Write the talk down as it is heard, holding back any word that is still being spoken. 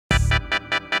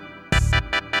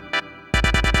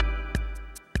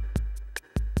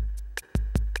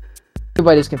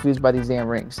everybody's confused by these damn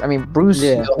rings. I mean, Bruce,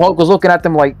 Hulk was looking at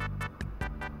them like,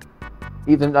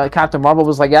 even Captain Marvel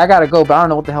was like, yeah, I gotta go, but I don't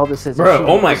know what the hell this is. Bro,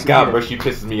 oh my god, bro, she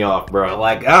pisses me off, bro.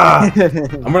 Like,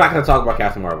 and we're not gonna talk about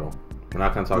Captain Marvel. We're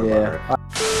not gonna talk about her.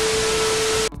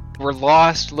 We're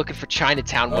lost looking for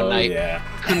Chinatown one night.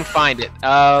 Couldn't find it.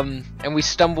 And we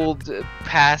stumbled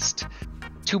past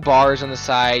 2 bars on the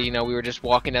side. You know, we were just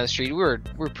walking down the street. We were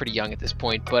pretty young at this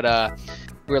point, but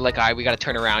we were like, all right, we gotta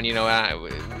turn around. You know,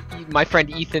 my friend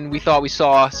Ethan, we thought we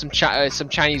saw some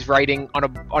Chinese writing on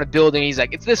a building. He's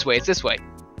like, it's this way, it's this way.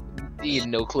 He had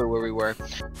no clue where we were.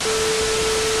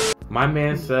 My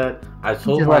man said, I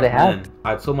told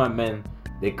my men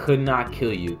they could not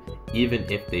kill you even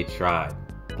if they tried.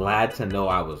 Glad to know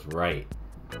I was right.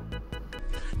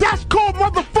 That's called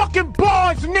motherfucking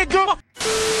bars, nigga!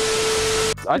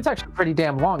 It's actually pretty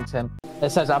damn long, Tim. It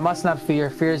says, I must not fear.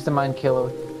 Fear is the mind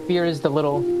killer. Fear is the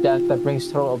little death that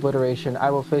brings total obliteration. I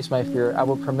will face my fear. I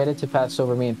will permit it to pass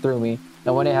over me and through me.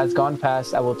 And when it has gone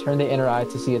past, I will turn the inner eye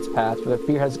to see its path. For the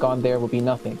fear has gone, there will be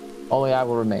nothing. Only I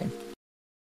will remain.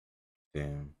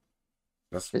 Damn.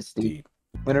 That's deep.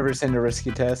 Whenever send a risky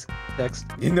text.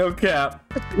 You know, Cap.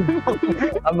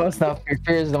 I must not fear.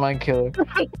 Fear is the mind killer.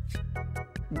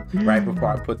 Right before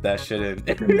I put that shit in.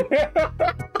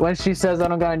 When she says I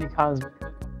don't got any cons.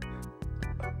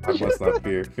 I must not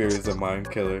fear. Fear is a mind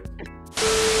killer.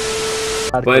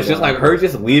 But it's just like her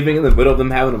just leaving in the middle of them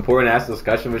having an important ass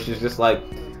discussion, which is just like,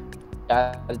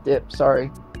 gotta dip, sorry.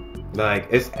 Like,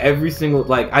 it's every single,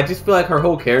 like, I just feel like her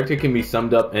whole character can be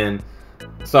summed up in,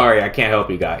 sorry, I can't help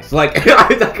you guys. Like,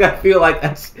 I feel like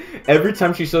that's, every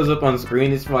time she shows up on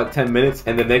screen, it's for like 10 minutes,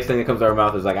 and the next thing that comes out of her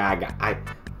mouth is like, I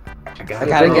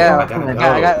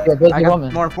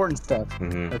got more important stuff.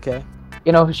 Okay.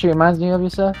 You know who she reminds me of,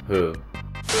 Yusef? Who?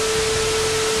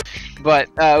 But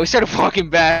we started walking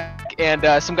back,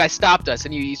 and some guy stopped us,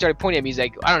 and he started pointing at me. He's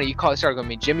like, I don't know, started calling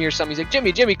me Jimmy or something. He's like,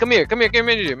 Jimmy, come here,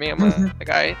 Jimmy. I'm like,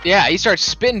 all right. Yeah, he starts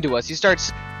spitting to us. He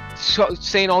starts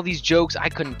saying all these jokes. I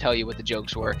couldn't tell you what the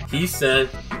jokes were. He said,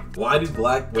 why do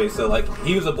so like,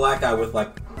 he was a black guy with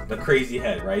like a crazy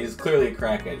head, right? He's clearly a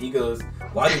crackhead. He goes,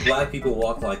 why do black people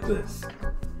walk like this?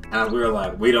 And we were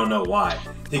like, we don't know why.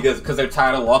 He goes, because they're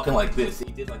tired of walking like this.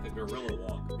 He did like a gorilla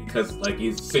walk. Because like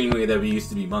he's insinuating that we used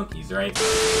to be monkeys, right?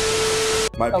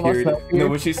 My period. No,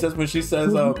 when she says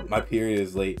my period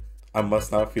is late, I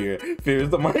must not fear. Fear is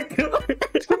the mind killer.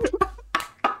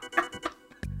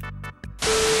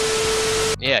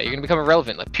 Yeah, you're gonna become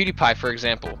irrelevant. Like PewDiePie, for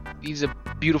example. He's a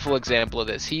beautiful example of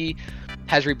this. He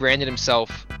has rebranded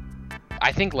himself,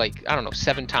 I think, like, I don't know,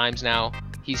 7 times now.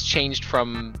 He's changed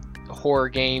from horror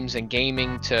games and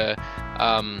gaming to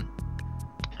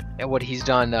and what he's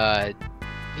done.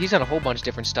 He's done a whole bunch of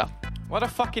different stuff. What a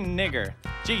fucking nigger.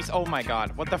 Jeez, oh my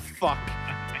god, what the fuck?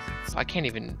 I can't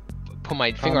even put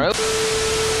my finger on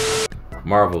it.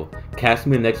 Marvel, cast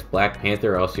me the next Black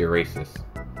Panther or else you're racist.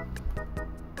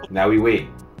 Now we wait.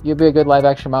 You'd be a good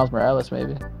live-action Miles Morales,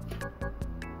 maybe.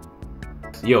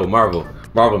 Yo, Marvel,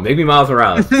 make me Miles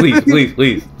Morales.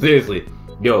 Please. Seriously.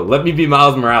 Yo, let me be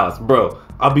Miles Morales. Bro,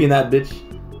 I'll be in that bitch.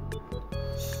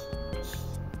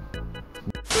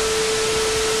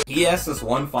 He asked us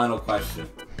one final question.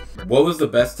 What was the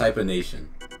best type of nation?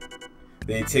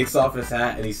 Then he takes off his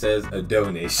hat and he says, a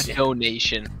donation. A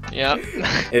donation. Yep.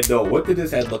 And no, what did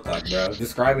his head look like, bro?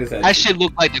 Describe his head. That shit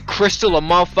looked like the crystal of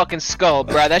motherfucking skull,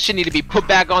 bro. That shit need to be put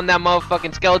back on that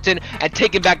motherfucking skeleton and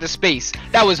taken back to space.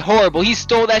 That was horrible. He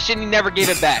stole that shit and he never gave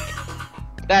it back.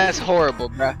 That's horrible,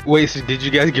 bro. Wait, so did you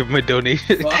guys give him a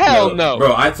donation? Hell no.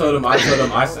 Bro, I told him I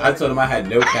had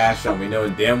no cash on me,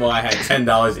 knowing damn well I had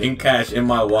 $10 in cash in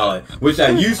my wallet, which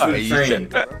I used for the training.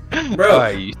 Bro,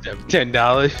 I used to have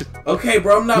 $10. Okay,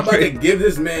 bro, I'm not about to give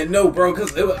this man I'm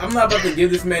not about to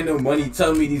give this man no money.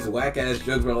 Tell me these whack ass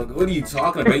jokes, bro. Like, what are you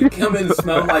talking about? You come in and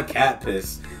smell like cat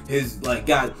piss. His like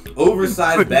got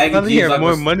oversized baggy jeans. He had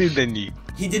more money than you.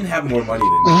 He didn't have more money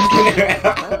than me.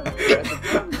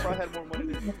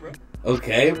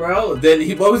 Okay, bro. Then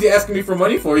what was he asking me for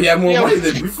money for? He had more money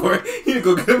than me before. He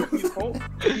go get me. He's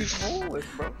homeless,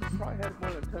 bro. He probably had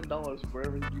more than $10 for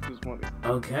every use his money.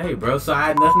 Okay, bro. So I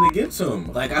had nothing to give to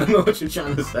him. Like, I don't know what you're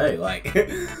trying to say. Like,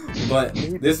 but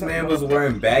this man was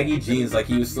wearing baggy jeans like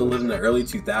he was still living in the early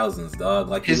 2000s, dog.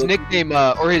 Like his nickname,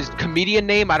 or his comedian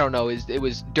name, I don't know. It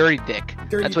was Dirty Dick.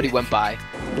 That's what he went by.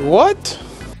 What?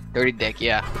 Dirty Dick,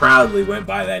 yeah. Proudly went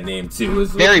by that name too. It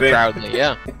was very proudly,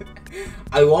 yeah.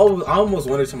 I almost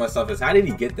wondered to myself, how did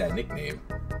he get that nickname?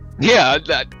 Yeah,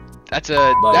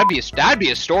 that'd be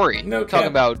a story. No Talking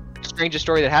about strangest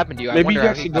story that happened to you. Maybe you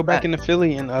guys should go back into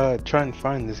Philly and try and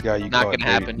find this guy. Not gonna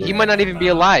happen. He might not even be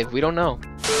alive. We don't know.